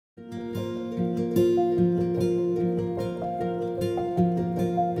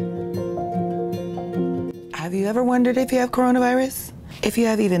ever wondered if you have coronavirus? If you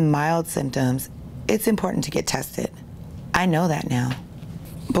have even mild symptoms, it's important to get tested. I know that now.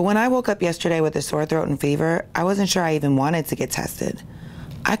 But when I woke up yesterday with a sore throat and fever, I wasn't sure I even wanted to get tested.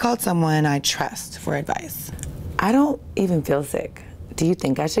 I called someone I trust for advice. I don't even feel sick. Do you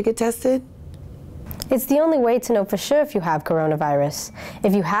think I should get tested? It's the only way to know for sure if you have coronavirus.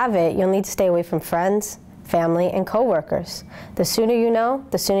 If you have it, you'll need to stay away from friends, family, and coworkers. The sooner you know,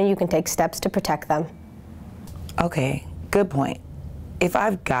 the sooner you can take steps to protect them. Okay, good point. If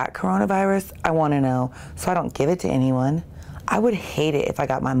I've got coronavirus, I want to know so I don't give it to anyone. I would hate it if I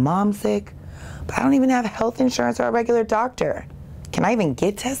got my mom sick, but I don't even have health insurance or a regular doctor. Can I even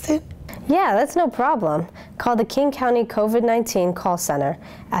get tested? Yeah, that's no problem. Call the King County COVID-19 call center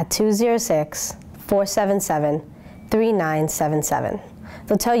at 206-477-3977.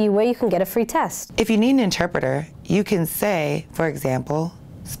 They'll tell you where you can get a free test. If you need an interpreter, you can say, for example,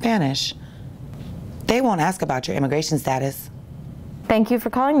 Spanish. They won't ask about your immigration status. Thank you for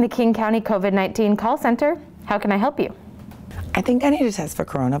calling the King County COVID-19 call center. How can I help you? I think I need a test for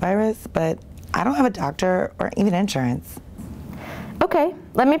coronavirus, but I don't have a doctor or even insurance. Okay,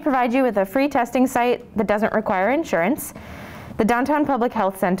 let me provide you with a free testing site that doesn't require insurance. The Downtown Public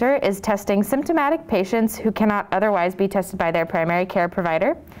Health Center is testing symptomatic patients who cannot otherwise be tested by their primary care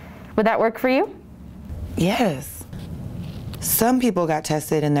provider. Would that work for you? Yes. Some people got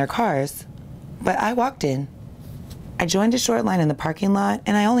tested in their cars, but I walked in. I joined a short line in the parking lot,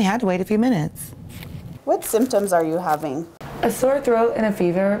 and I only had to wait a few minutes. What symptoms are you having? A sore throat and a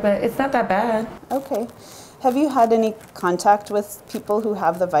fever, but it's not that bad. Okay. Have you had any contact with people who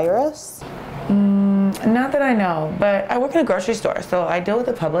have the virus? Not that I know, but I work in a grocery store, so I deal with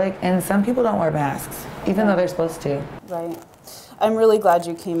the public, and some people don't wear masks, even though they're supposed to. Right. I'm really glad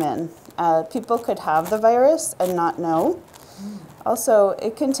you came in. People could have the virus and not know. Also,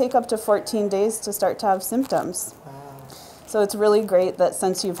 it can take up to 14 days to start to have symptoms. Wow. So it's really great that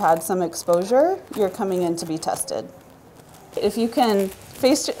since you've had some exposure, you're coming in to be tested. If you can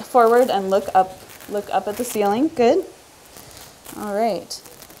face forward and look up at the ceiling. Good. All right.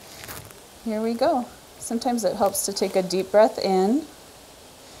 Here we go. Sometimes it helps to take a deep breath in.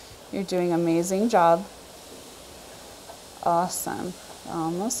 You're doing an amazing job. Awesome.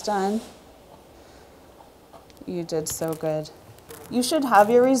 Almost done. You did so good. You should have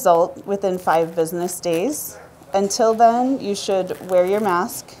your result within 5 business days. Until then, you should wear your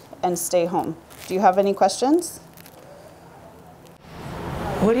mask and stay home. Do you have any questions?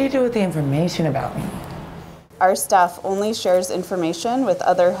 What do you do with the information about me? Our staff only shares information with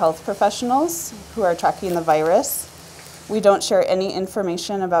other health professionals who are tracking the virus. We don't share any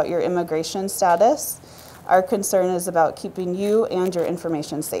information about your immigration status. Our concern is about keeping you and your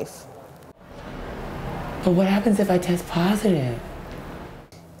information safe. But what happens if I test positive?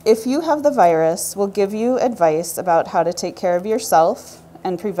 If you have the virus, we'll give you advice about how to take care of yourself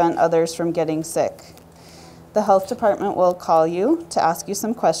and prevent others from getting sick. The health department will call you to ask you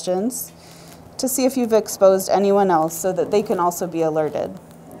some questions to see if you've exposed anyone else so that they can also be alerted.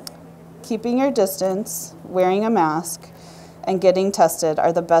 Keeping your distance, wearing a mask, and getting tested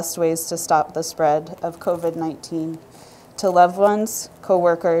are the best ways to stop the spread of COVID-19 to loved ones,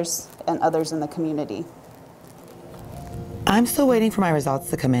 coworkers, and others in the community. I'm still waiting for my results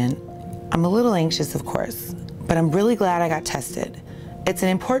to come in. I'm a little anxious, of course, but I'm really glad I got tested. It's an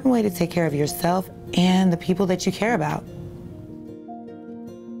important way to take care of yourself and the people that you care about.